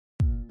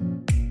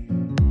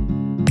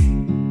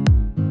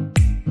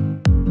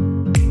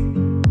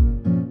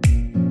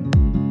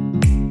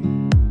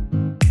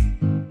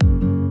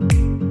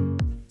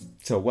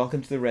So,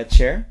 welcome to the Red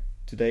Chair.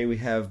 Today we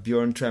have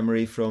Bjorn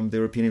Tremmerie from the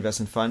European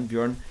Investment Fund.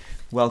 Bjorn,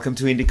 welcome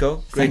to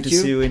Indico. Great to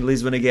see you in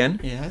Lisbon again.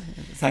 Yeah,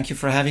 thank you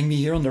for having me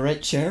here on the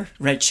Red Chair.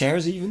 Red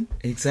Chairs even.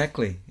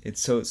 Exactly.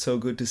 It's so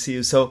good to see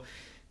you. So,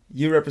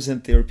 you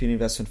represent the European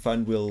Investment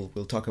Fund. We'll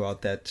talk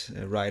about that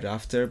right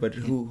after. But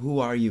who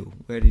are you?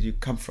 Where did you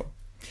come from?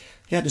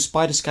 Yeah,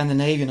 despite the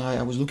Scandinavian,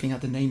 I was looking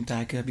at the name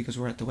tag because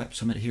we're at the Web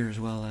Summit here as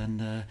well,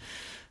 and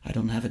I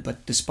don't have it.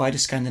 But despite the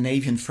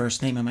Scandinavian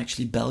first name, I'm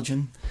actually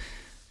Belgian.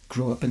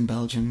 Grew up in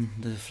Belgium,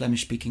 the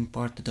Flemish-speaking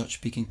part, the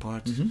Dutch-speaking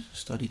part.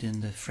 Studied in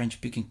the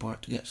French-speaking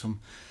part to get some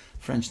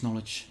French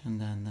knowledge,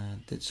 and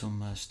then did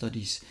some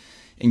studies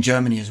in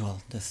Germany as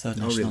well, the third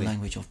national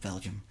language of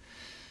Belgium.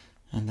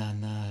 And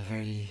then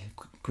very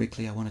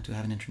quickly I wanted to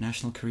have an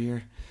international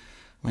career.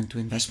 Went to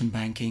investment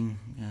banking,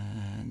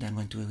 then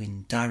went to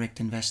in direct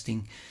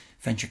investing,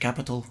 venture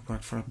capital,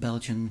 worked for a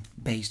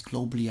Belgian-based,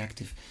 globally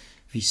active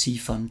VC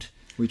fund.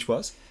 Which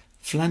was?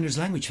 Flanders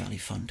Language Valley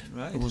Fund.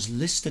 Right. It was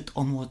listed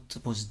on what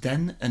was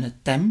then an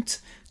attempt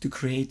to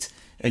create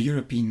a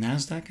European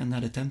Nasdaq, and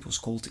that attempt was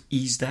called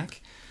EASDAQ.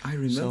 I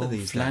remember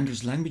these.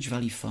 Flanders Language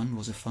Valley Fund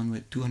was a fund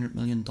with $200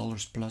 million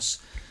plus,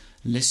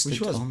 listed.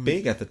 Which was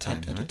big at the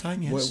time, At the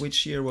time, yes.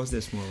 Which year was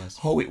this, more or less?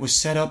 Oh, it was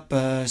set up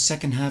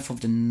second half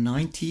of the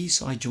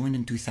 90s. I joined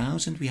in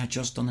 2000. We had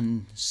just done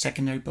a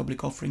secondary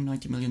public offering,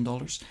 $90 million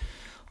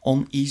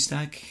on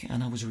EASDAQ,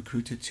 and I was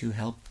recruited to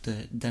help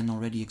the then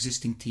already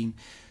existing team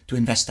to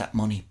invest that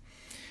money.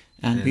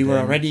 And we were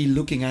already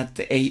looking at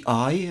the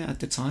AI at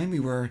the time. We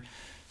were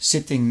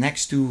sitting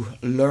next to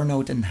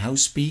Lernout and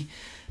Houseby,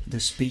 the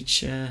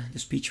speech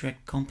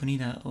rec company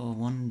that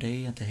one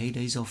day at the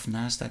heydays of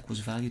Nasdaq was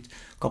valued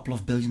a couple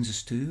of billions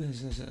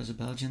as a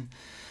Belgian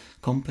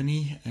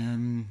company.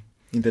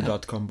 In the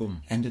dot-com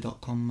boom. And the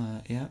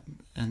dot-com, yeah.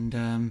 And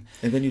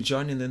then you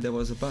joined, and then there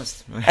was a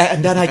bust, right?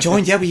 And then I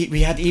joined, yeah,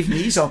 we had even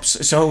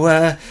ESOPs.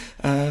 So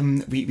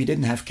we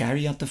didn't have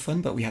carry at the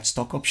fund, but we had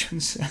stock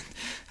options. And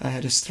I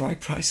had a strike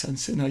price, and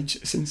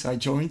since I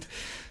joined,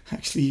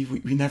 actually,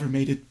 we never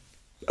made it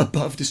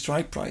above the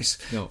strike price.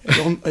 No.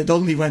 It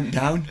only went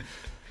down.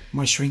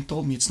 My shrink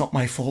told me it's not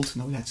my fault.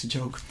 No, that's a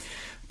joke.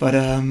 But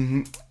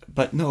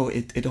no,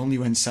 it only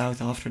went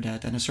south after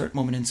that. And a certain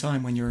moment in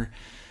time when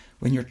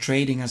you're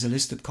trading as a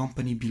listed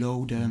company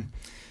below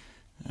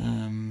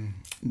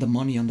the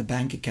money on the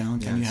bank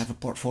account, and you have a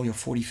portfolio of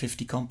 40,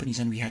 50 companies,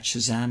 and we had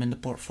Shazam in the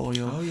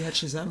portfolio. Oh, you had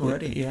Shazam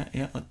already? Yeah.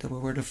 We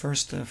were the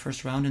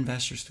first round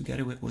investors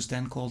together. It was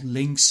then called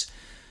Lynx,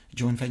 a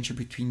joint venture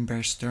between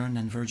Bear Stearns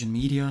and Virgin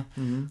Media.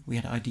 We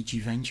had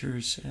IDG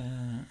Ventures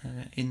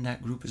in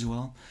that group as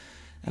well.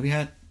 And we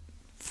had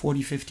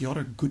 40, 50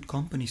 other good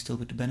companies still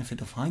with the benefit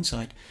of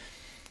hindsight.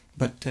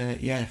 But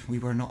we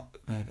were not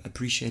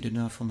appreciated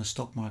enough on the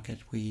stock market.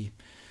 We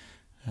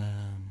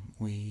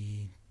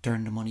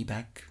turned the money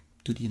back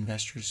to the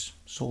investors,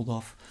 sold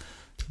off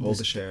all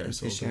the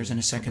shares and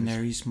the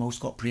secondaries. Most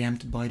got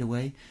preempted, by the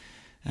way,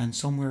 and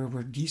some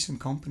were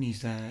decent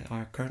companies that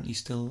are currently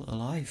still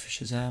alive.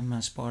 Shazam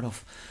as part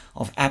of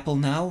Apple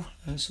now,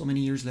 so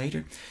many years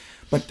later.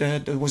 But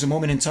there was a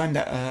moment in time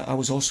that I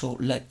was also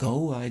let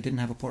go. I didn't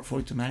have a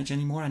portfolio to manage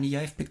anymore, and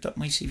EIF picked up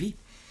my CV.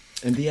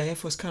 And the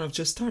EIF was kind of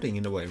just starting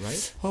in a way,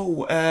 right?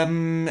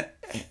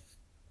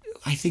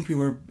 I think we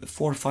were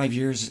 4 or 5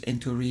 years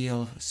into a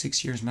real,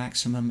 6 years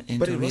maximum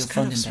into a real fund investment. But it was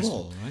kind of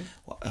small, right?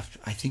 Well,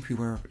 I think we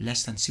were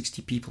less than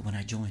 60 people when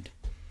I joined.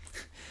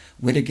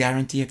 With a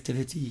guarantee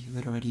activity,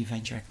 with already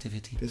venture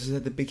activity. This is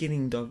at the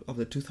beginning of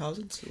the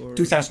 2000s? Or?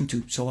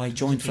 2002. So I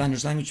joined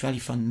Flanders Language Valley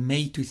Fund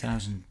May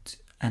 2000,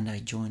 and I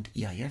joined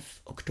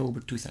EIF October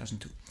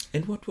 2002.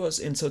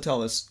 And so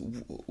tell us,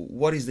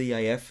 what is the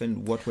EIF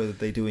and what were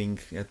they doing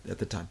at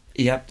the time?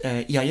 Yeah,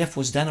 EIF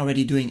was then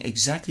already doing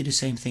exactly the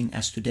same thing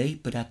as today,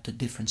 but at a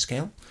different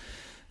scale.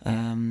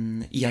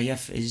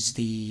 EIF is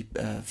the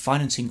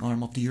financing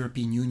arm of the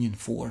European Union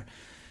for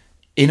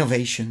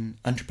innovation,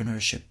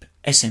 entrepreneurship,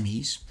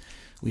 SMEs.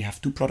 We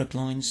have 2 product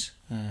lines,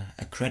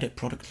 a credit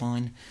product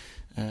line,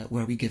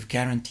 where we give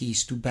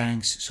guarantees to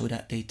banks so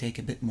that they take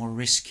a bit more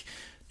risk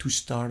to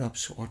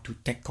startups or to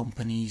tech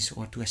companies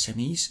or to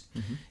SMEs.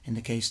 In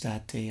the case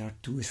that they are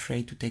too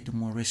afraid to take the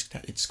more risk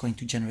that it's going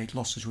to generate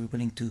losses, we're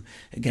willing to,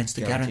 against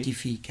the guarantee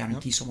fee,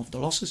 guarantee some of the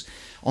losses.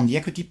 On the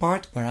equity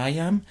part, where I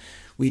am,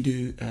 we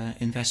do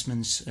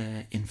investments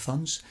in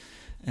funds,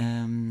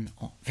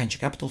 venture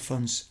capital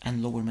funds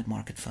and lower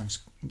mid-market funds,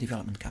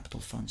 development capital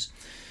funds.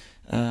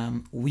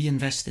 We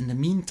invest in the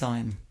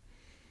meantime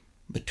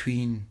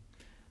between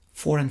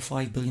 4 and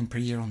 5 billion per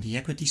year on the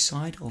equity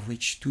side, of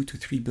which 2 to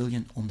 3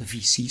 billion on the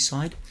VC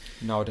side.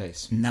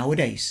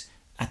 Nowadays.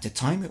 At the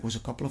time, it was a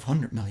couple of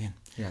 100 million.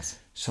 Yes.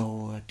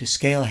 So the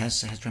scale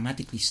has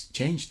dramatically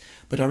changed.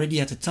 But already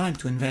at the time,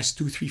 to invest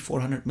 200, 300,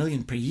 400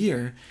 million per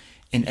year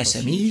in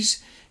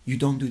SMEs, you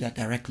don't do that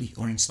directly,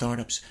 or in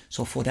startups.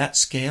 So for that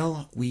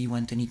scale, we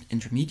went an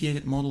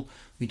intermediated model.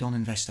 We don't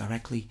invest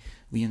directly.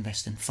 We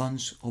invest in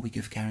funds, or we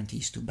give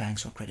guarantees to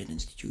banks or credit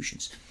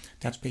institutions.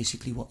 That's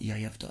basically what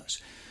EIF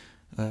does.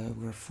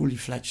 We're fully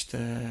fledged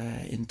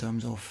in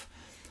terms of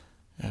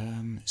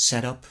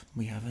set up.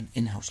 We have an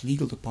in-house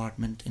legal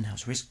department,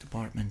 in-house risk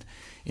department,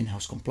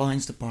 in-house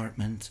compliance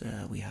department.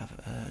 We have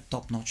a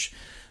top-notch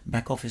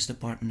back office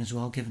department as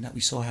well. Given that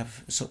we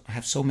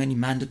have so many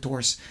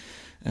mandators,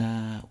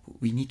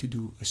 we need to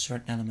do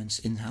certain elements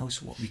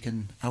in-house. What we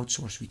can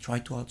outsource, we try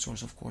to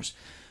outsource, of course.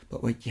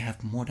 But when you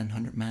have more than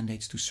 100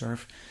 mandates to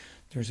serve,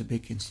 there's a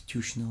big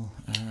institutional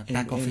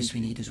back office we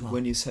need as well.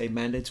 When you say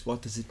mandates,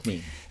 what does it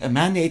mean? A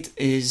mandate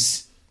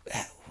is...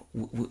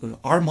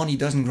 our money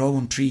doesn't grow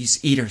on trees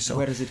either. So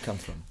where does it come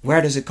from?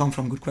 Where does it come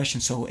from? Good question.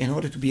 So in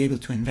order to be able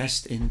to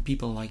invest in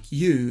people like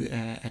you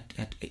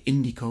at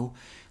Indico,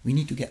 we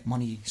need to get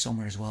money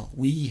somewhere as well.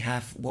 We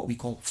have what we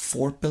call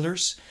 4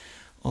 pillars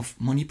of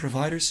money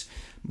providers.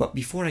 But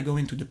before I go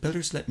into the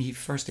pillars, let me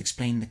first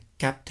explain the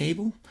cap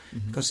table,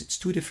 because it's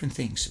 2 different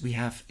things. We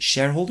have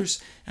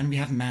shareholders and we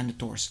have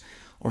mandators.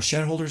 Our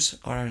shareholders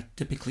are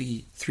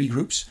typically 3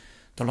 groups.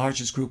 The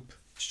largest group,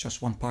 it's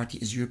just one party,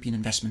 is European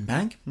Investment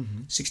Bank,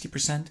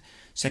 60%.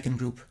 Second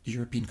group, the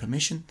European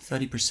Commission,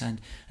 30%.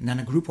 And then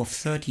a group of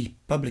 30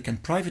 public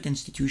and private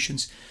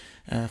institutions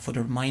for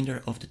the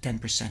remainder of the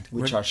 10%.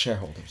 Which are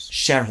shareholders.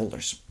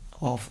 Shareholders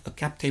of a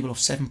cap table of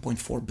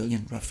 7.4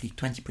 billion, roughly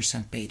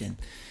 20% paid in.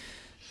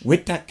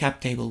 With that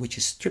cap table, which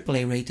is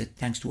AAA rated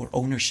thanks to our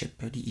ownership,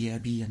 the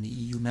EIB and the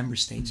EU member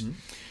states,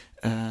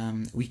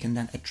 we can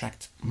then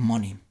attract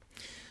money.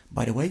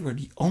 By the way, we're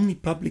the only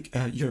public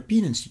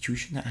European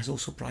institution that has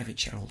also private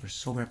shareholders.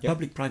 So we're a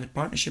public-private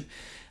partnership,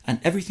 and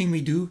everything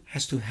we do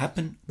has to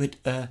happen with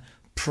a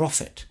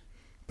profit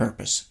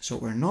purpose. So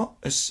we're not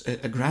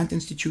a grant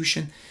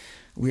institution.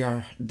 We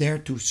are there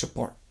to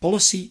support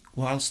policy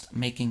whilst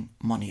making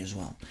money as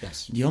well.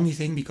 Yes. The only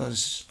thing,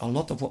 because a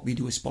lot of what we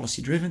do is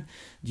policy-driven,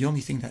 the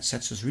only thing that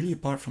sets us really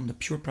apart from the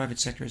pure private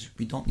sector is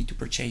we don't need to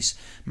pursue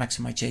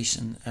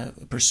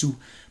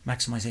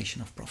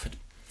maximization of profit.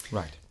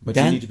 Right, but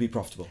then you need to be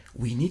profitable.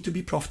 We need to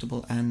be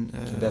profitable, and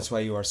that's why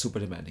you are super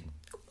demanding.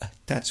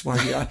 That's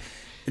why we are.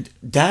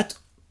 That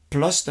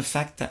plus the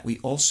fact that we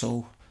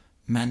also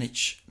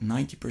manage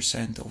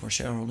 90% of our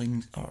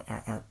shareholding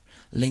are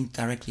linked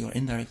directly or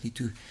indirectly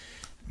to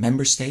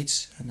member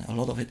states, and a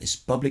lot of it is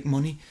public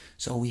money.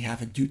 So we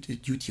have a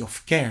duty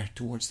of care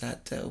towards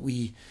that.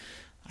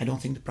 I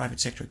don't think the private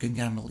sector can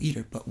gamble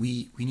either, but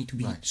we need to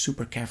be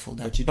super careful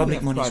that but you public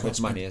do have money private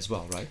is money as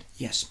well, right?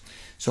 Yes.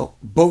 So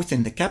both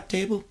in the cap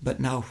table, but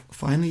now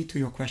finally to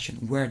your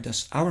question, where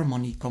does our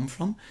money come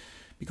from?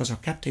 Because our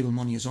cap table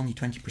money is only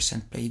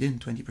 20% paid in,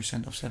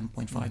 20% of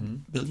 7.5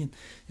 billion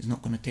is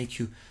not going to take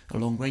you a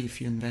long way if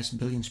you invest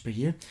billions per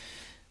year.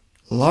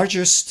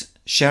 Largest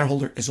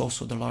shareholder is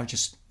also the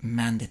largest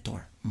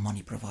mandator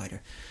money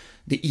provider.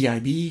 The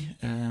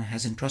EIB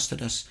has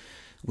entrusted us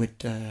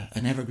with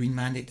an evergreen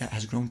mandate that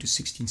has grown to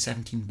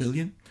 16-17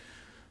 billion.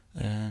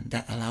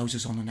 That allows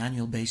us on an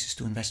annual basis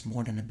to invest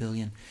more than 1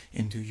 billion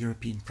into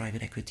European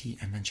private equity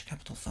and venture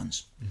capital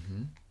funds.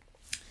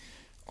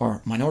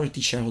 Our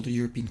minority shareholder,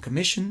 European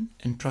Commission,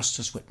 entrusts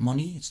us with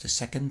money. It's the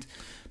second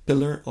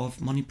pillar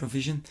of money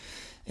provision.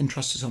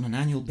 Entrusts us on an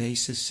annual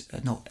basis,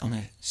 on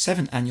a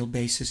 7 annual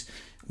basis,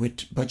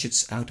 with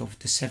budgets out of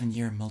the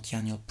 7-year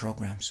multi-annual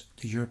programs,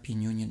 the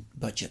European Union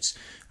budgets.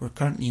 We're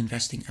currently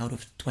investing out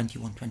of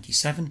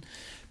 21-27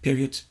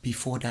 period.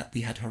 Before that,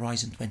 we had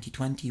Horizon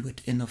 2020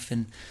 with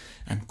Innofin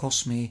and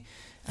Cosme.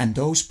 And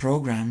those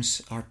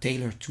programs are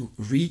tailored to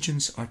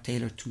regions, are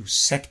tailored to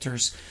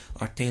sectors,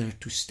 are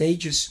tailored to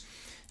stages.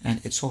 And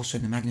it's also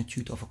in the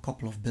magnitude of a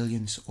couple of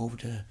billions over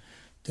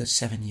the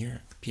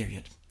 7-year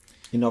period.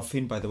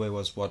 Innofin, by the way,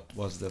 was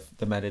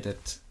the mandate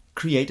that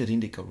created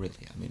Indico,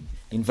 really. I mean,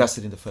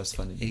 invested in the first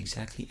fund.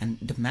 Exactly. And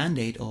the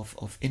mandate of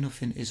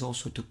Innofin is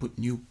also to put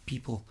new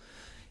people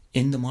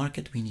in the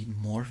market. We need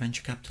more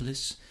venture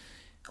capitalists.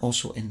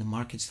 Also in the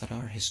markets that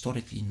are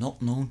historically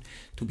not known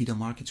to be the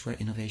markets where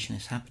innovation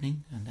is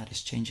happening. And that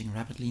is changing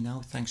rapidly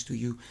now, thanks to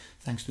you,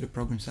 thanks to the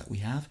programs that we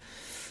have.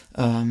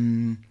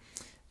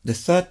 The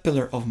third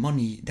pillar of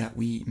money that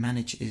we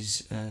manage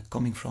is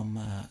coming from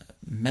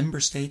member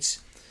states,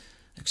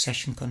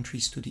 accession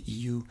countries to the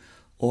EU,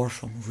 or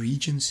from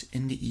regions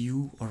in the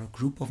EU or a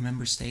group of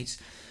member states.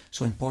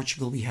 So in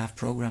Portugal we have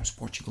programs,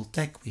 Portugal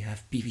Tech, we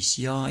have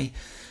PVCI,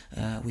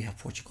 we have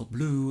Portugal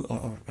Blue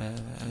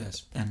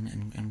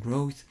and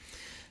Growth.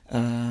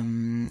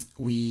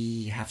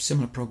 We have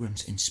similar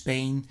programs in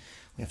Spain,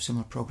 we have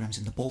similar programs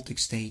in the Baltic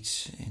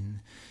states,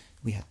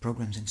 we have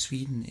programs in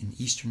Sweden, in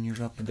Eastern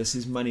Europe. And this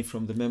is money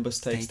from the member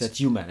states that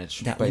you manage,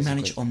 that basically. We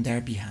manage on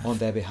their behalf. On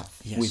their behalf,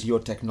 yes. With your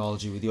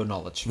technology, with your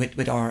knowledge.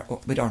 With our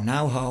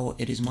know-how,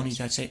 it is money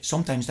that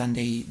sometimes then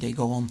they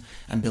go on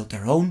and build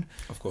their own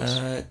of course.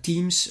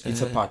 Teams.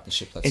 It's a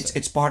partnership.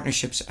 It's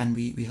partnerships, and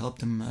we help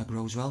them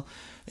grow as well.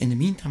 In the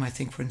meantime, I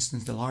think, for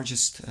instance, the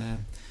largest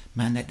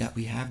mandate that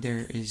we have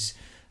there is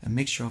a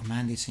mixture of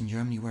mandates in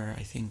Germany, where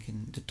I think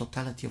in the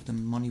totality of the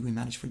money we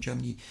manage for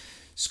Germany,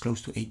 it's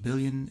close to 8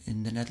 billion.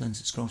 In the Netherlands,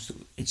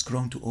 it's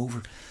grown to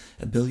over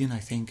 1 billion. I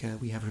think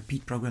we have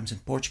repeat programs in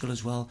Portugal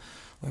as well,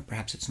 where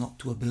perhaps it's not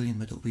to 1 billion,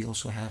 but we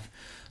also have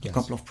a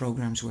couple of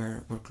programs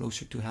where we're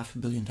closer to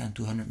 500 million than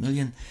 200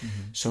 million.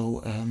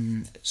 So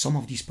some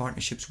of these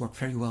partnerships work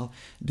very well.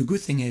 The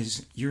good thing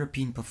is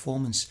European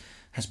performance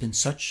has been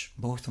such,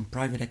 both on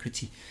private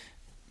equity,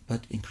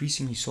 but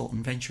increasingly so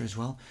on venture as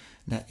well,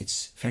 that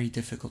it's very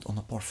difficult on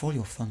a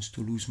portfolio of funds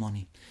to lose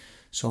money.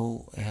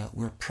 So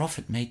we're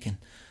profit making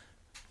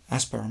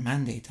as per our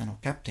mandate and our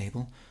cap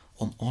table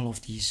on all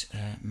of these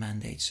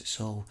mandates.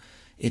 So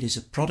it is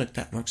a product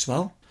that works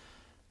well.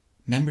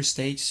 Member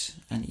states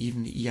and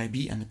even the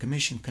EIB and the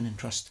Commission can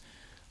entrust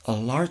a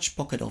large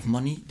pocket of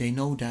money. They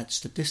know that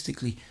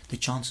statistically the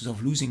chances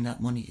of losing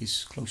that money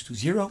is close to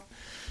zero,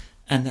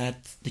 and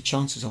that the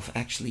chances of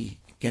actually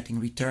getting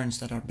returns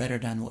that are better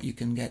than what you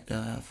can get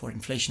for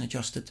inflation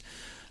adjusted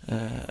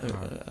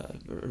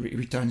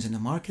returns in the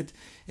market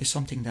is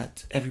something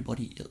that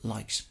everybody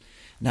likes.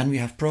 Then we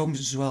have programs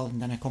as well,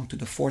 and then I come to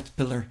the fourth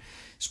pillar.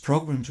 It's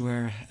programs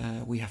where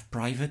we have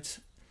private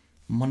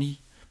money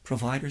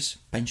providers,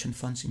 pension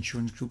funds,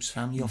 insurance groups,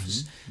 family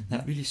offices,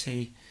 that really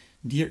say,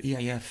 dear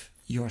EIF,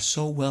 you are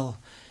so well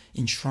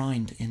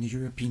enshrined in the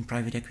European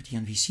private equity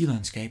and VC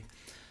landscape.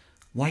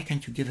 Why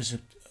can't you give us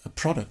a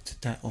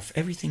product that of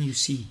everything you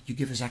see, you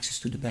give us access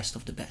to the best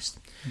of the best?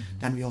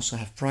 Then we also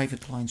have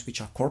private clients,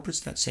 which are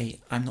corporates that say,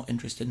 I'm not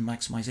interested in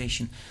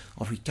maximization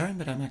of return,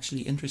 but I'm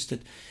actually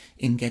interested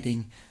in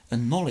getting a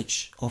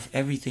knowledge of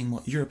everything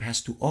what Europe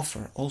has to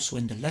offer, also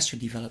in the lesser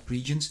developed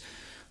regions.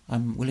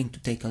 I'm willing to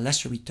take a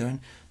lesser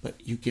return, but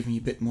you give me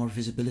a bit more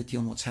visibility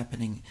on what's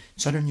happening in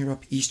Southern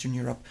Europe, Eastern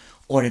Europe,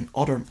 or in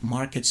other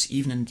markets,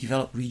 even in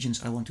developed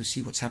regions. I want to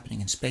see what's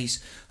happening in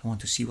space. I want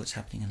to see what's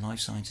happening in life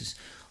sciences.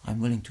 I'm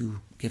willing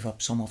to give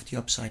up some of the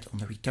upside on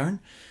the return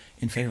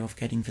in favor of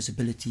getting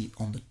visibility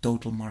on the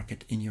total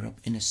market in Europe,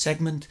 in a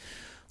segment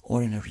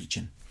or in a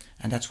region.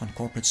 And that's when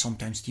corporates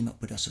sometimes team up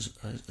with us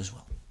as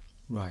well.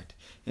 Right.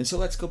 And so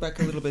let's go back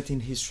a little bit in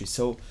history.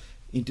 So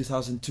in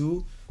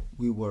 2002,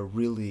 we were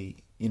really,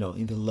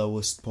 in the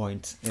lowest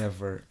point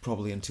ever,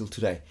 probably until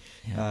today.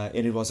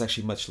 And it was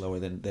actually much lower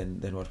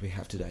than what we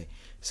have today.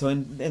 So,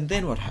 and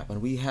then what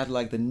happened? We had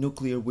like the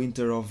nuclear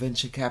winter of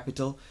venture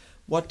capital.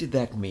 What did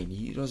that mean?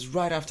 It was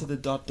right after the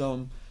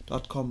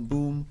dot-com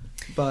boom,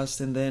 bust,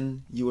 and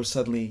then you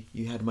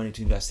had money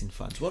to invest in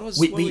funds. What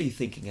were you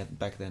thinking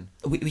back then?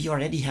 We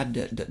already had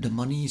the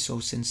money. So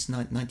since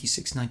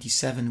 96,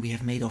 97, we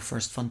have made our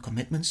first fund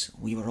commitments.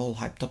 We were all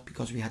hyped up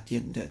because we had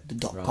the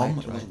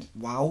dot-com. Right.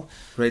 Wow.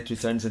 Great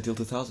returns until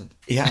 2000.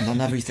 Yeah, and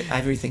then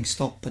everything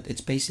stopped. But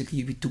it's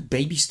basically, we took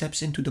baby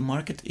steps into the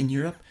market in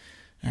Europe.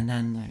 And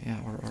then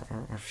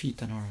our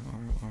feet and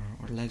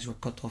our legs were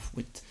cut off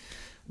with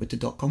the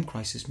dot-com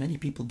crisis. Many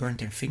people burned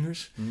their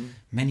fingers.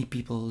 Many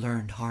people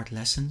learned hard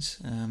lessons,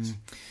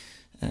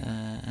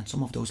 and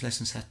some of those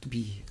lessons have to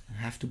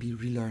be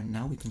relearned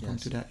now. We can come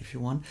to that if you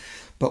want.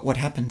 But what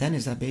happened then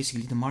is that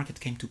basically the market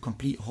came to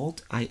complete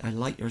halt. I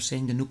like you're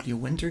saying the nuclear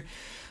winter.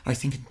 I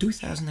think in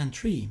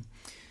 2003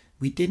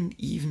 we didn't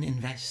even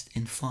invest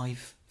in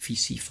 5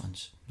 VC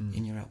funds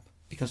in Europe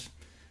because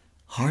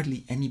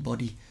hardly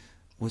anybody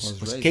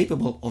was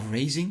capable of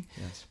raising.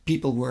 Yes.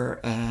 People were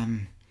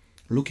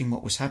looking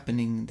what was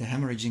happening, the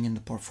hemorrhaging in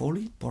the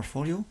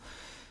portfolio.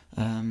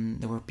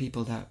 There were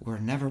people that were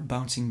never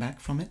bouncing back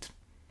from it.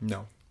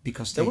 No.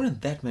 Because there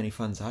weren't that many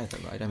funds either,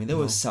 right? I mean, there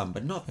were some,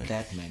 but not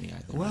that many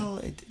either.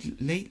 Well,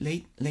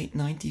 late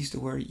 90s,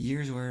 there were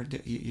years where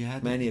you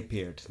had... Many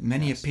appeared.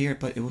 Appeared,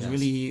 but it was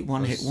really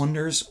one-hit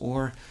wonders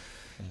or...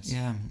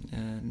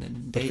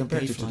 But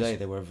compared to today,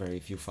 there were very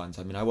few funds.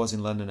 I mean, I was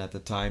in London at the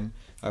time.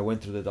 I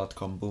went through the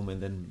dot-com boom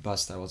and then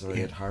bust. I was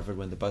already at Harvard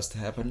when the bust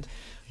happened.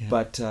 Yeah.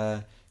 But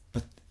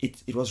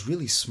it was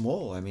really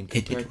small. I mean,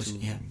 compared to...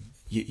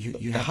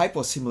 the hype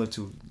was similar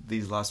to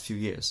these last few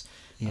years.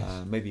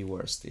 Yes. Maybe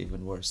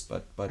even worse.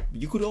 But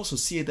you could also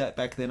see that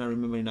back then. I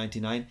remember in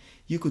 99,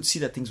 you could see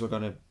that things were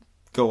going to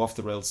go off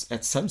the rails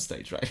at some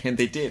stage, right? And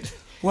they did.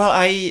 Well,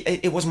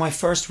 it was my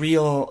first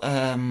real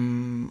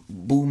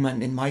boom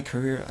and in my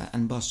career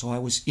and bust, so I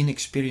was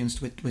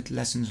inexperienced with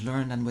lessons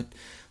learned and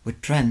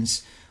with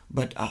trends.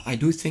 But I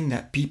do think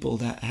that people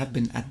that have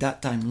been at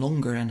that time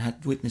longer and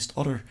had witnessed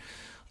other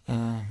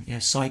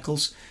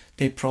cycles,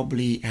 they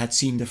probably had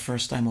seen the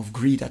first time of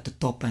greed at the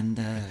top and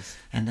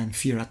then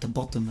fear at the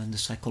bottom, and the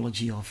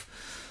psychology of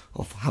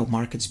how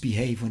markets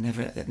behave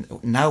whenever.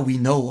 Now we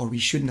know, or we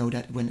should know,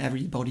 that when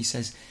everybody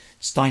says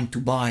it's time to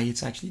buy,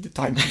 it's actually the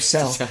time to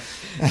sell.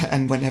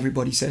 And when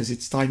everybody says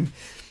it's time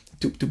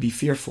to be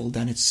fearful,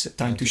 then it's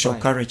time to show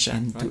courage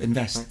and to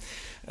invest.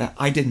 Right.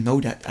 I didn't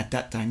know that at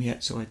that time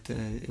yet, so it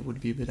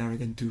would be a bit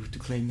arrogant to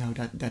claim now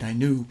that I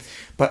knew.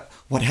 But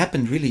what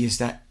happened really is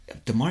that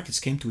the markets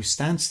came to a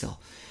standstill.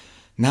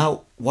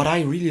 Now, what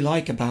I really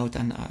like about,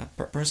 and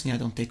personally I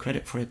don't take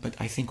credit for it, but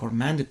I think our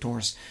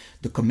mandators,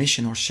 the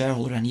Commission, our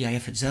shareholder, and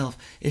EIF itself,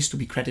 is to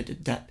be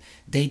credited that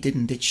they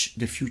didn't ditch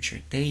the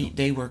future.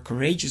 They were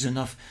courageous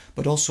enough,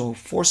 but also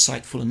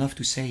foresightful enough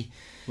to say,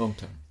 long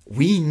term,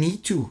 we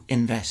need to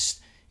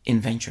invest in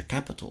venture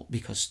capital,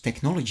 because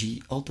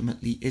technology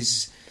ultimately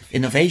is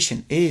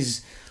innovation,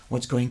 is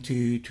what's going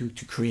to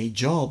create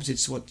jobs.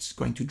 It's what's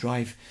going to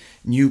drive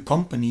new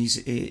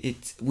companies.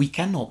 We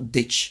cannot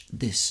ditch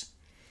this.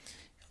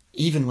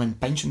 Even when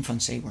pension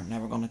funds say we're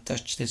never going to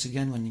touch this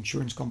again, when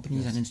insurance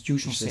companies and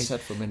institutions say said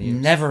for many years.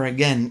 Never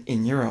again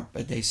in Europe,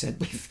 but they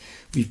said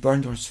we've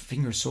burned our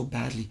fingers so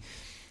badly.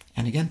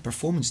 And again,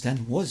 performance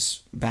then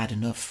was bad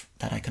enough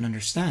that I can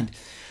understand.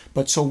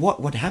 But so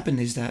what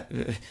happened is that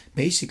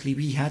basically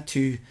we had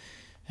to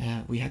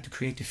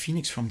create a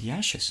phoenix from the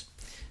ashes.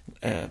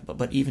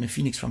 But even a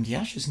phoenix from the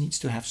ashes needs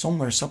to have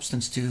somewhere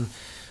substance to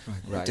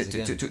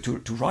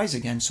rise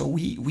again. So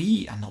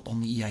we and not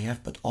only EIF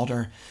but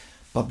other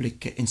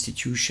public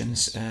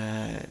institutions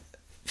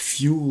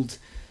fueled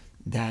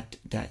that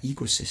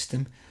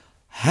ecosystem.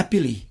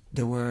 Happily,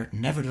 there were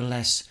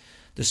nevertheless,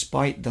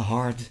 despite the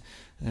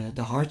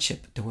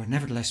hardship, there were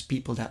nevertheless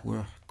people that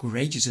were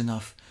courageous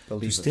enough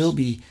to still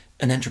be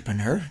an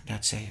entrepreneur,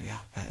 that say,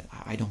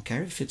 I don't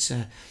care if it's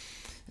a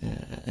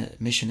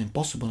mission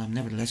impossible, I'm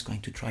nevertheless going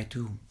to try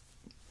to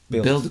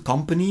build a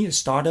company, a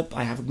startup.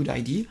 I have a good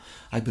idea,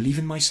 I believe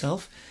in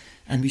myself.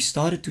 And we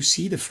started to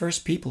see the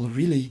first people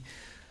really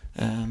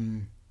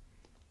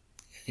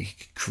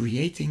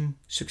creating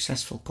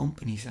successful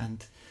companies.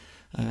 And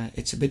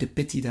it's a bit a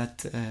pity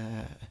that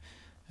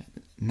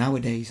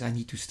nowadays, I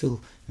need to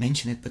still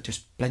mention it, but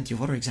there's plenty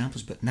of other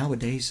examples, but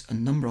nowadays a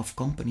number of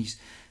companies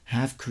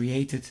have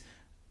created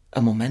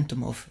a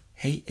momentum of,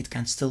 hey, it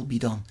can still be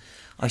done.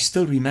 I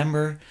still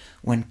remember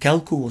when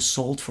Kelco was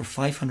sold for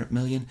 500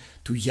 million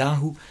to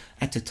Yahoo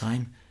at the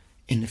time.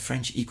 In the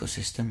French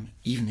ecosystem,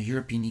 even the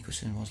European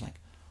ecosystem was like,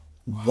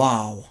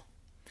 wow.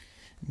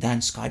 Then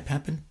Skype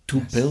happened,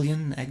 2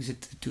 billion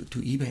exit to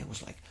eBay. It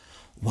was like,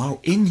 wow,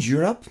 in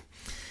Europe.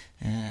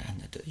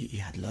 And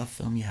you had Love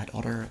Film, you had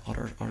other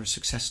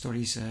success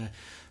stories.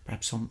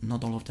 Perhaps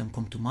not all of them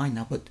come to mind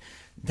now, but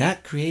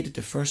that created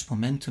the first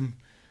momentum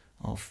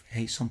of,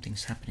 hey,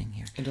 something's happening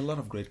here. And a lot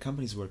of great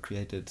companies were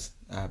created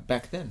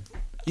back then.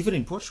 Even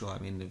in Portugal, I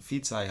mean, the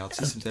Feedsai,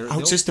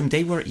 OutSystem,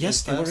 they were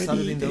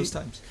started in those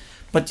times.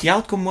 But the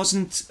outcome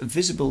wasn't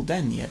visible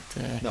then yet.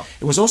 No.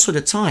 It was also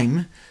the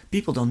time,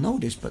 people don't know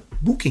this, but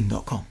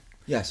Booking.com.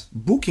 Yes.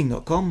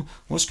 Booking.com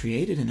was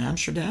created in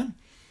Amsterdam.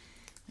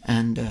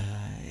 And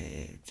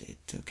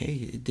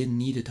it didn't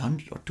need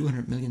 100 or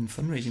 200 million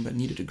fundraising, but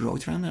needed a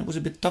growth round. And it was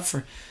a bit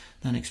tougher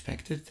than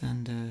expected.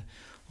 And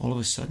all of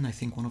a sudden, I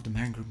think one of the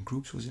Marin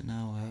groups, was it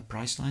now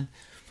Priceline,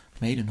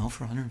 made an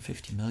offer,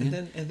 150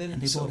 million, and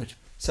they bought it.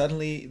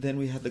 Suddenly, then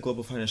we had the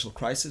global financial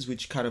crisis,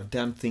 which kind of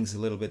damped things a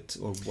little bit.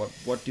 Or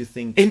what do you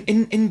think?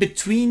 In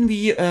between,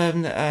 we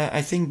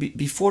I think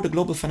before the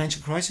global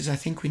financial crisis, I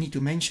think we need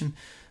to mention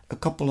a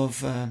couple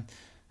of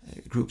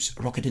groups.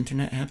 Rocket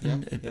Internet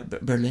happened,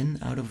 Berlin,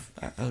 out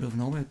of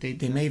nowhere.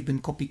 They may have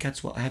been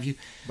copycats, what have you.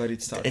 But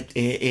it started.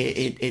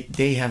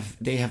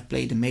 They have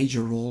played a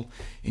major role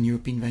in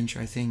European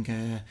venture. I think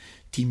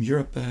Team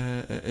Europe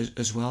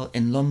as well.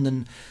 In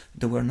London,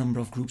 there were a number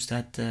of groups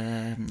that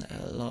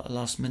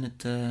last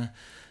minute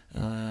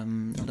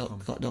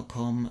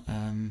 .com.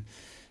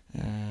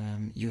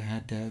 You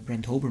had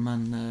Brent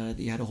Hoberman.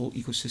 You had a whole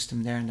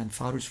ecosystem there, and then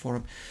Founders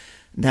Forum.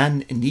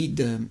 Then indeed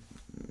the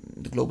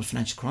global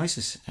financial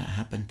crisis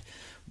happened,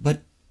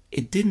 but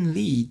it didn't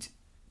lead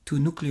to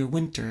nuclear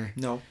winter.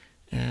 No,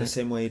 the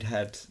same way it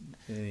had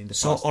in the past.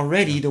 So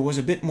already there was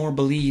a bit more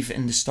belief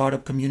in the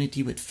startup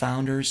community with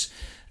founders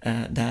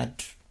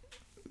that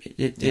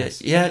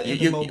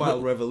the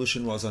mobile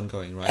revolution was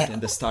ongoing, right?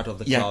 And the start of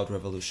the cloud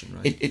revolution,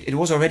 right? It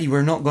was already.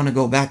 We're not going to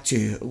go back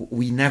to.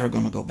 We never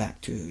going to go back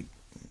to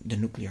the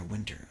nuclear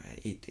winter.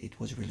 It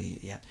was really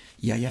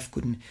EIF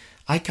couldn't.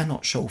 I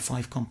cannot show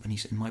 5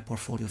 companies in my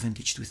portfolio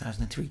vintage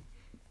 2003.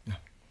 Yeah.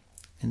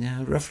 And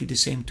they're roughly the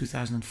same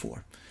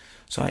 2004.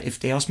 So if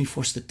they ask me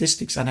for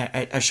statistics and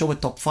I show a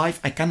top 5,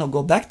 I cannot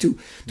go back to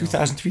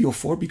 2003 or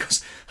 4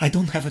 because I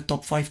don't have a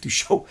top 5 to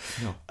show.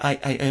 No.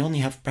 I only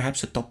have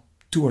perhaps a top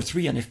 2 or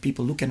 3, and if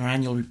people look in our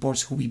annual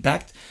reports who we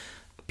backed,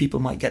 people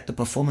might get the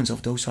performance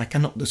of those. So I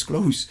cannot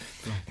disclose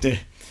the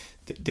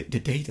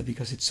data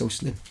because it's so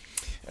slim.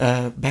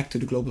 Back to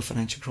the global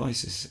financial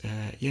crisis.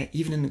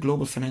 Even in the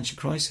global financial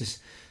crisis,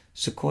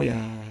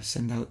 Sequoia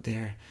sent out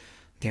their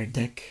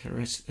deck,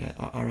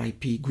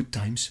 RIP, Good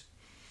Times.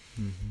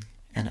 Mm-hmm.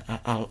 And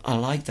I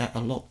like that a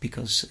lot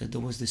because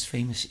there was this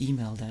famous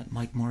email that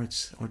Mike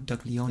Moritz or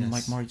Doug Leone and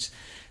Mike Moritz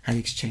had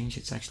exchanged.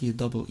 It's actually a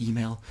double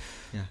email.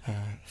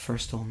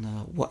 First on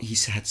what he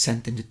had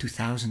sent in the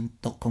 2000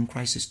 .com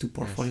crisis to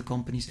portfolio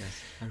companies.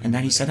 And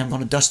then he said, I'm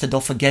going to dust it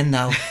off again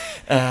now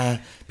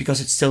because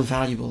it's still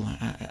valuable.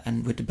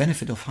 And with the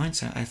benefit of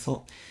hindsight, I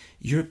thought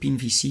European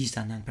VCs,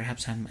 and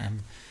perhaps I'm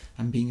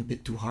I'm being a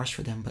bit too harsh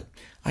for them, but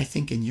I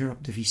think in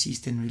Europe the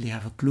VCs didn't really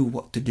have a clue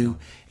what to do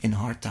in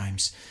hard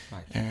times.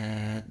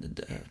 Right.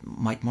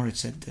 Mike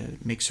Moritz said,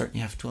 make certain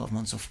you have 12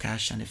 months of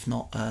cash, and if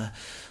not,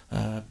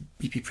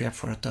 be prepared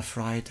for a tough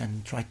ride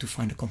and try to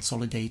find a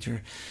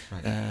consolidator.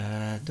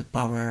 Right. The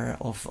power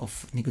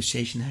of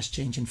negotiation has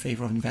changed in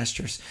favor of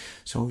investors.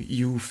 So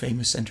you,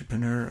 famous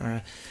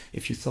entrepreneur,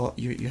 if you thought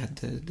you had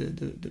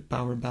the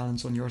power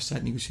balance on your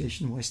side,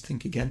 negotiation-wise,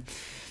 think again.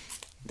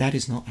 That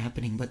is not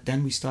happening. But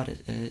then we started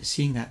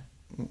seeing that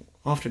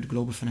after the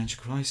global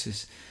financial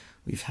crisis,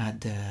 we've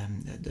had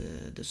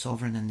the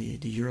sovereign and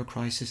the euro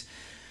crisis.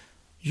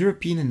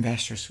 European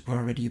investors were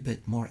already a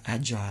bit more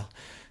agile,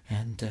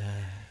 and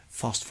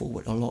fast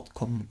forward a lot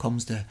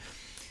comes the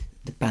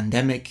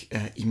pandemic.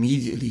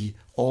 Immediately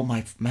all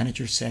my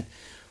managers said,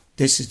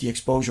 this is the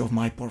exposure of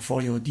my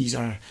portfolio, these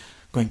are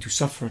going to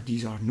suffer,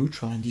 these are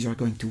neutral, and these are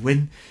going to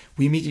win.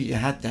 We immediately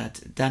had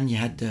that. Then you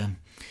had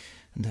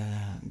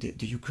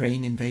the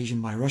Ukraine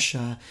invasion by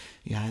Russia,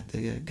 you had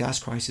the gas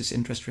crisis,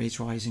 interest rates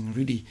rising,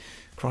 really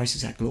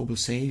crisis at global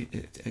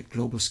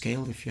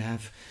scale. If you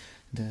have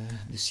the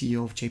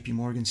CEO of JP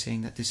Morgan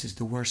saying that this is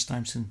the worst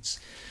time since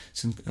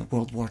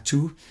World War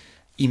II,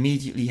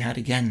 immediately had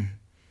again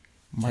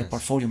my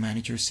portfolio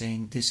manager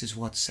saying this is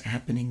what's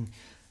happening,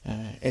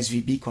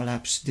 SVB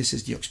collapse, this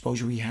is the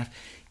exposure we have.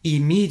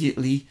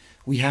 Immediately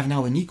we have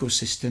now an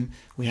ecosystem,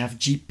 we have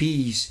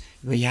GPs,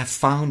 we have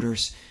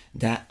founders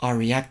that are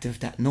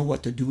reactive, that know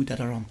what to do, that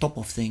are on top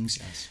of things.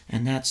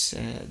 And that's the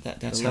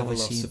how I level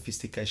see of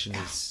sophistication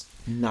is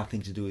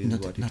nothing to do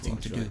with what nothing it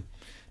was, to right? do.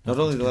 Not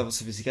only the level of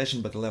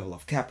sophistication, but the level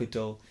of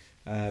capital.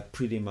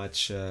 Pretty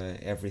much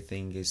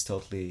everything is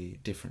totally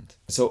different.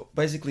 So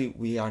basically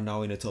we are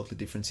now in a totally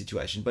different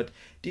situation. But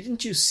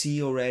didn't you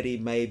see already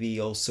maybe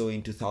also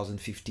in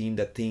 2015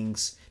 that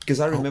things, because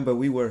I remember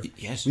we were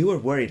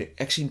worried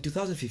actually in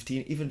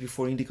 2015, even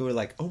before Indico, we were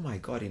like, oh my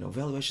god,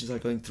 valuations are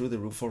going through the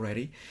roof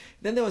already.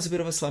 Then there was a bit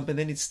of a slump, and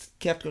then it's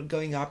kept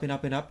going up and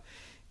up and up.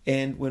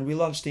 And when we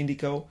launched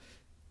Indico,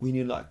 we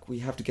knew like we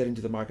have to get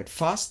into the market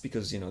fast,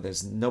 because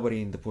there's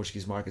nobody in the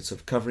Portuguese market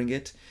sort of covering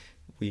it.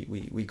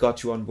 We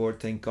got you on board,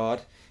 thank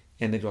God,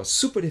 and it was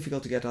super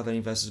difficult to get other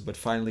investors, but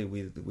finally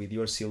with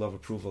your seal of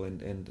approval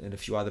and a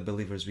few other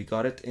believers, we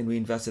got it, and we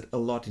invested a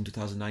lot in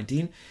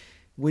 2019,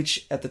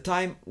 which at the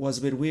time was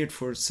a bit weird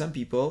for some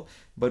people,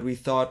 but we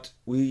thought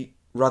we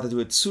rather do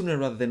it sooner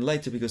rather than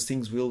later, because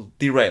things will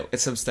derail at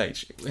some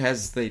stage,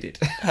 as they did.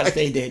 As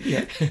they did,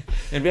 yeah.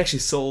 And we actually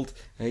sold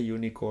a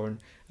unicorn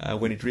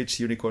when it reached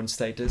unicorn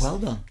status. Well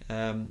done.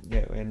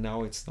 And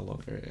now it's no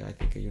longer, I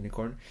think, a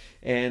unicorn.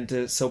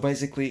 And so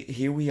basically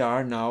here we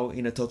are now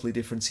in a totally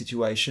different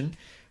situation,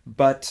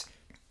 but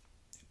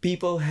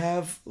people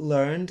have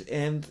learned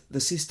and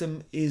the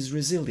system is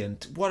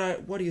resilient.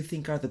 What do you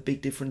think are the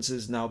big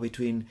differences now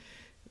between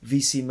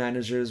VC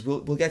managers?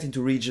 We'll get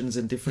into regions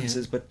and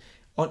differences, but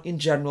in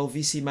general,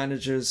 VC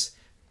managers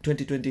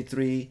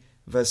 2023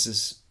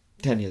 versus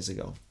 10 years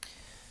ago.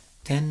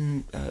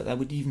 I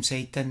would even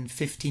say 10,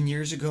 15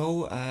 years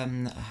ago,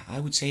 I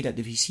would say that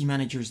the VC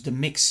managers, the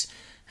mix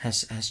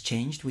has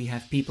changed. We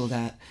have people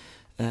that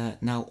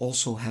now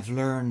also have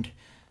learned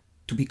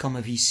to become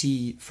a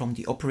VC from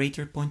the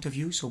operator point of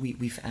view. So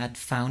we've added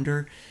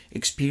founder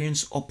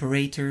experience,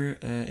 operator,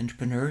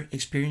 entrepreneur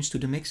experience to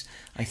the mix.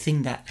 I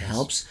think that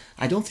helps.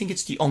 I don't think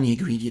it's the only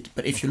ingredient,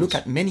 but if you look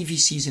at many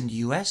VCs in the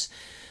US,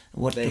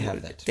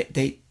 have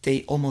that.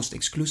 They almost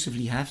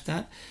exclusively have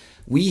that.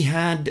 We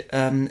had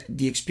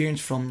the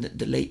experience from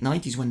the late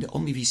 90s when the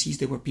only VCs,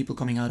 they were people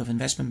coming out of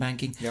investment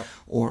banking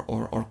or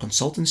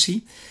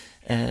consultancy.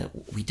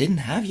 We didn't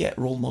have yet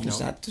role models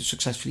that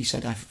successfully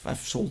said,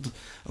 I've sold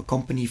a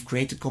company, I've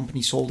created a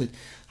company, sold it.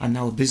 I'm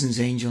now a business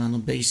angel, and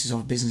on the basis of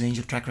a business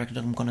angel track record,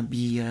 I'm going to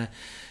be a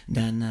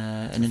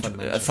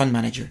fund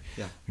manager.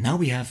 Yeah. Now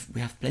we have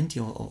plenty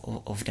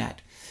of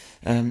that.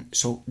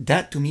 So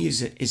that to me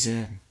is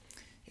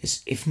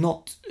if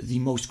not the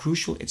most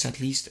crucial, it's at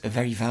least a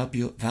very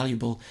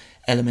valuable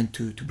element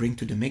to bring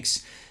to the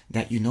mix,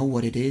 that you know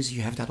what it is.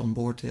 You have that on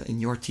board in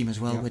your team as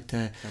well with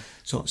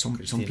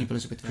some people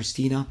is with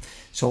Christina.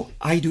 So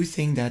I do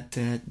think that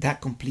that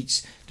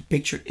completes the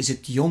picture. Is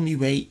it the only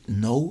way?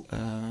 No,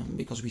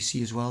 because we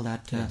see as well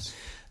that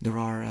there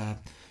are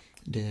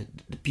the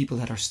people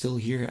that are still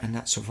here and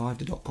that survived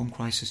the dot-com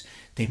crisis.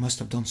 They must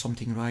have done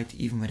something right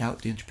even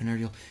without the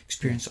entrepreneurial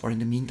experience, or in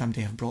the meantime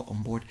they have brought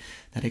on board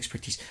that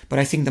expertise. But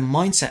I think the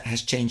mindset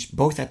has changed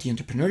both at the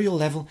entrepreneurial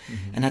level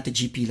and at the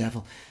GP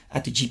level.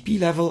 At the GP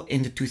level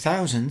in the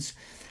 2000s,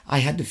 I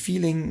had the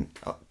feeling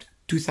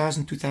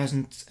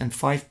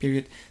 2000-2005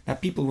 period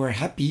that people were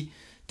happy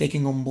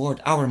taking on board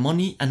our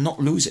money and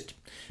not lose it,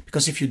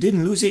 because if you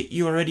didn't lose it,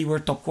 you already were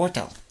top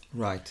quartile.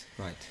 Right.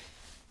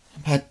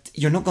 But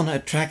you're not going to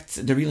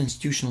attract the real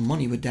institutional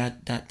money with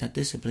that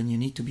discipline. You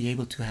need to be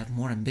able to have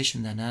more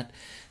ambition than that,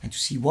 and to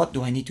see what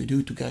do I need to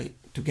do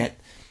to get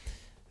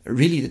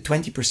really the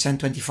 20%,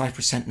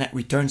 25% net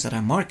returns that I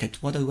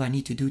market. What do I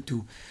need to do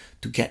to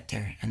to get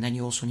there. And then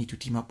you also need to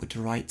team up with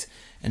the right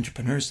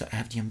entrepreneurs that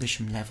have the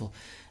ambition level.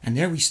 And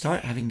there we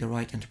start having the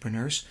right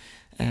entrepreneurs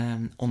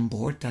on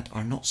board that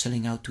are not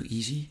selling out too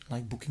easy,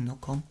 like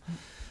Booking.com.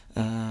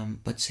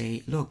 But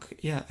say, look,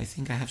 yeah, I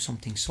think I have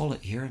something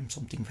solid here and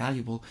something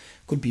valuable,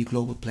 could be a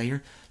global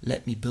player,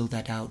 let me build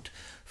that out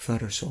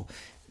further. So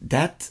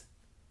that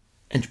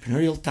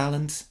entrepreneurial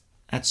talent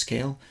at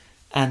scale,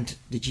 and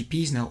the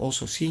GPs now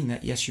also seeing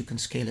that, yes, you can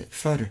scale it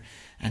further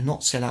and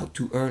not sell out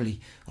too early,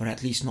 or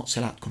at least not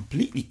sell out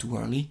completely too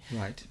early.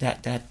 Right.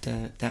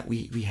 That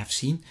we have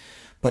seen.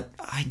 But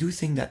I do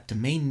think that the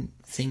main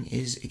thing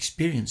is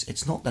experience.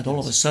 It's not that all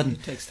of a sudden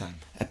it takes time.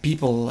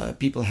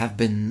 People have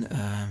been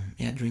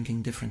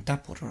drinking different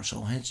tap water or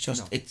so. It's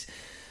just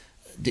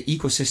the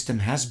ecosystem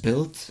has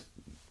built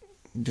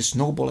the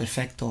snowball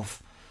effect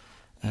of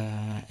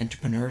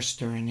entrepreneurs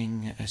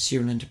turning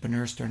serial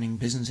entrepreneurs, turning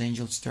business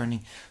angels,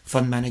 turning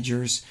fund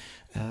managers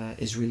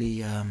is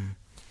really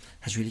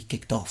has really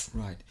kicked off.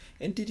 Right.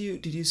 And did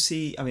you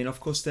see? I mean, of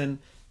course, then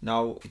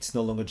now it's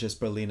no longer just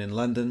Berlin and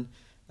London.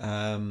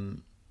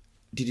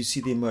 Did you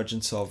see the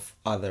emergence of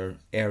other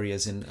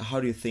areas, and how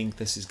do you think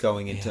this is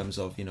going in terms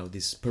of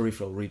these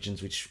peripheral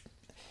regions which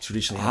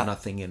traditionally have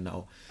nothing, and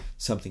now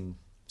something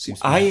seems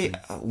to be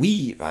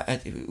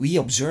happening? We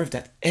observe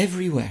that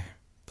everywhere,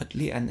 but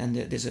and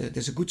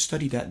there's a good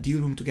study that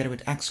Dealroom together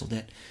with Axel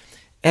that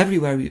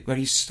everywhere where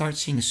you start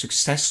seeing a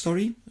success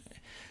story,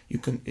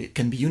 it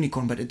can be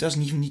unicorn, but it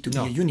doesn't even need to be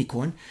a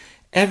unicorn.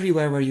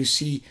 Everywhere where you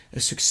see a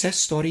success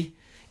story,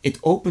 it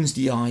opens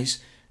the eyes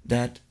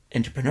that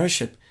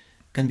entrepreneurship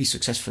can be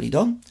successfully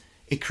done.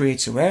 It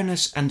creates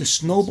awareness, and the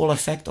snowball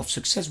effect of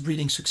success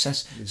breeding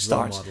success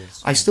starts.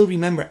 I still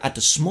remember at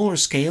a smaller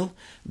scale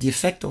the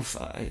effect of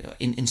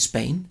in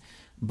Spain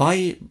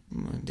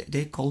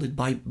they called it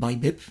by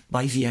BIP,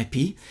 by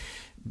VIP,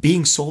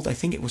 being sold. I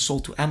think it was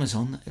sold to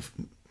Amazon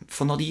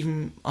for not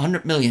even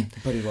 100 million.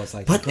 But it was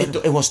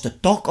it was the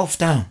talk of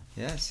town.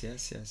 Yes.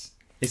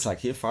 It's like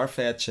here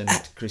Farfetch and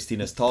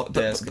Christina's talk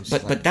desk.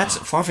 But that's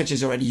Farfetch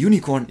is already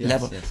unicorn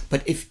level. Yes.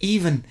 But if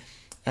even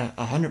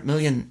 $100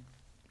 million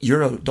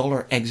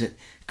dollar exit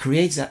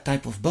creates that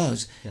type of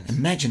buzz,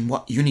 imagine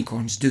what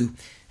unicorns do.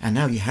 And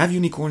now you have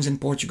unicorns in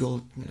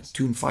Portugal,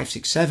 tune 5,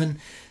 6, 7.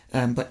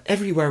 But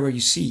everywhere where you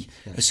see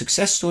a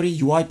success story,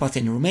 UiPath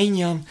in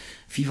Romania,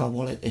 Viva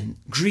Wallet in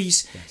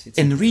Greece,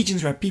 in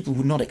regions where people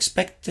would not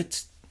expect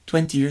it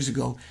 20 years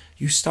ago,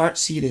 you start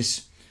see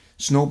this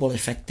snowball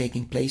effect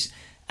taking place,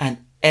 and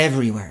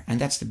everywhere.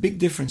 And that's the big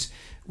difference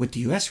with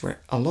the US,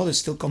 where a lot is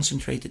still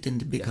concentrated in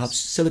the big hubs,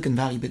 Silicon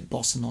Valley, but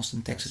Boston,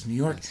 Austin, Texas, New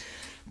York.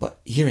 But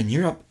here in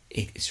Europe,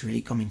 it's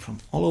really coming from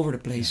all over the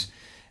place.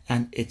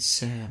 And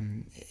it's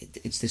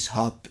this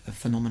hub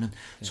phenomenon.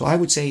 So I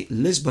would say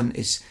Lisbon,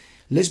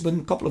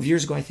 a couple of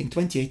years ago, I think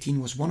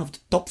 2018, was one of the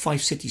top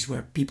 5 cities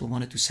where people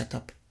wanted to set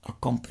up a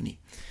company.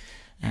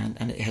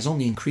 And it has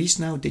only increased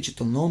now,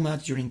 digital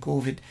nomad during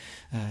COVID,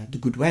 the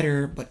good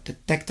weather, but the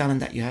tech talent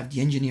that you have,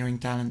 the engineering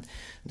talent,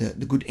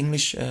 the good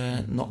English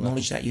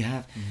knowledge that you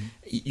have.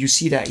 Mm-hmm. You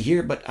see that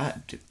here, but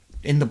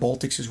in the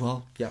Baltics as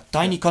well.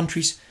 Tiny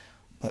countries,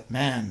 but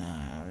man,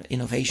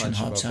 innovation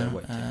hubs.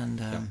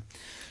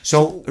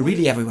 So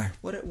really everywhere.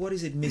 What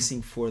is it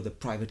missing for the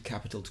private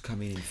capital to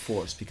come in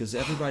force? Because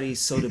everybody is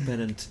so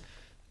dependent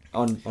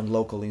on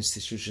local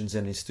institutions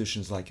and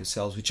institutions like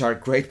yourselves, which are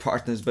great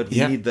partners, but we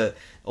need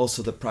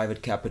also the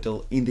private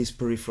capital in these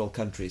peripheral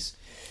countries.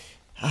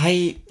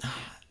 I'm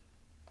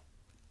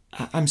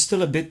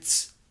still a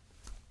bit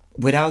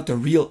without a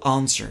real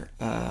answer.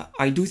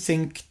 I do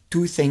think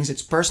 2 things.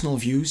 It's personal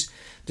views.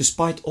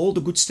 Despite all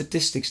the good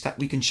statistics that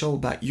we can show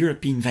about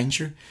European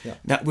venture,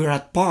 that we're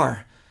at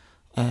par,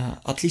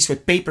 at least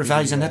with paper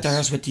values and net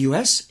IRRs with the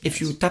US.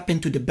 If you tap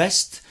into the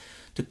best,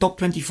 the top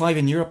 25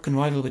 in Europe can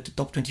rival with the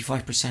top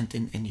 25%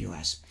 in the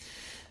US.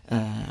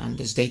 And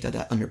there's data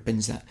that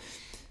underpins that.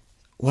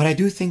 What I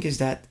do think is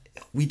that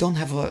we don't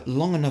have a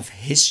long enough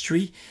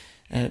history,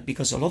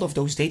 because a lot of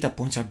those data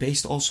points are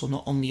based also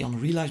not only on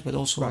realized, but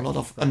also a lot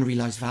of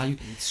unrealized value.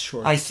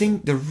 I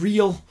think the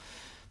real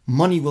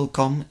money will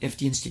come if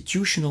the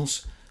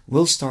institutionals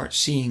will start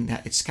seeing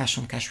that it's cash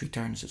on cash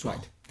returns as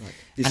well.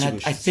 Right.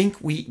 And I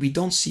think we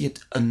don't see it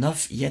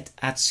enough yet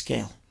at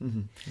scale. Mm-hmm.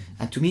 Mm-hmm.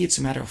 And to me, it's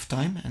a matter of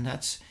time, and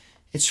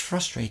it's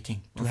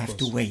frustrating to have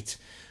to wait.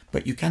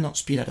 But you cannot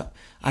speed it up.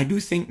 I do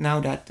think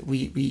now that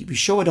we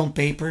show it on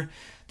paper,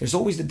 there's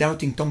always the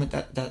doubting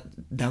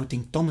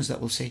Thomas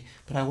that will say,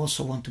 but I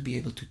also want to be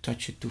able to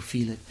touch it, to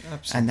feel it.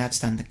 Absolutely. And that's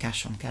then the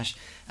cash on cash.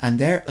 And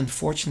there,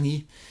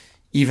 unfortunately,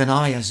 even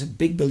I, as a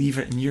big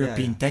believer in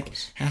European tech,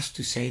 has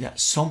to say that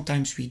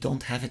sometimes we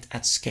don't have it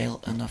at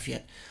scale enough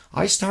yet.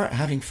 I start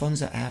having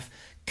funds that have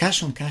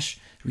cash on cash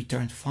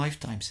returned 5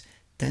 times,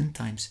 10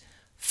 times,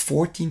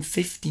 14,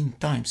 15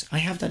 times. I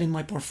have that in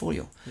my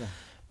portfolio. Yeah.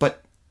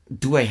 But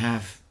do I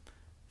have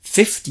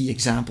 50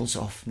 examples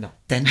of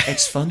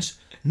 10x funds?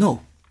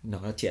 No. No,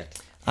 not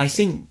yet. I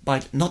think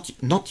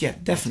not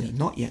yet, definitely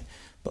not yet.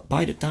 But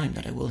by the time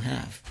that I will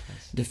have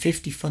the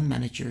 50 fund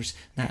managers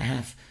that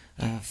have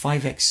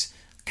 5x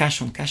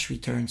cash-on-cash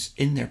returns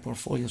in their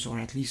portfolios, or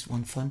at least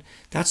one fund,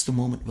 that's the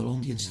moment where all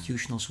the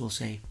institutionals will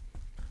say,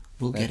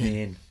 we'll Let get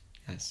me in.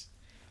 Yes.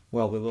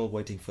 Well, we're all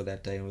waiting for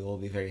that day and we'll all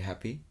be very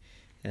happy.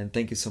 And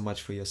thank you so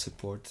much for your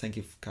support. Thank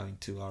you for coming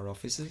to our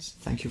offices.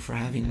 Thank you for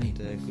having me.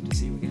 And good to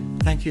see you again.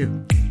 Thank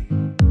you.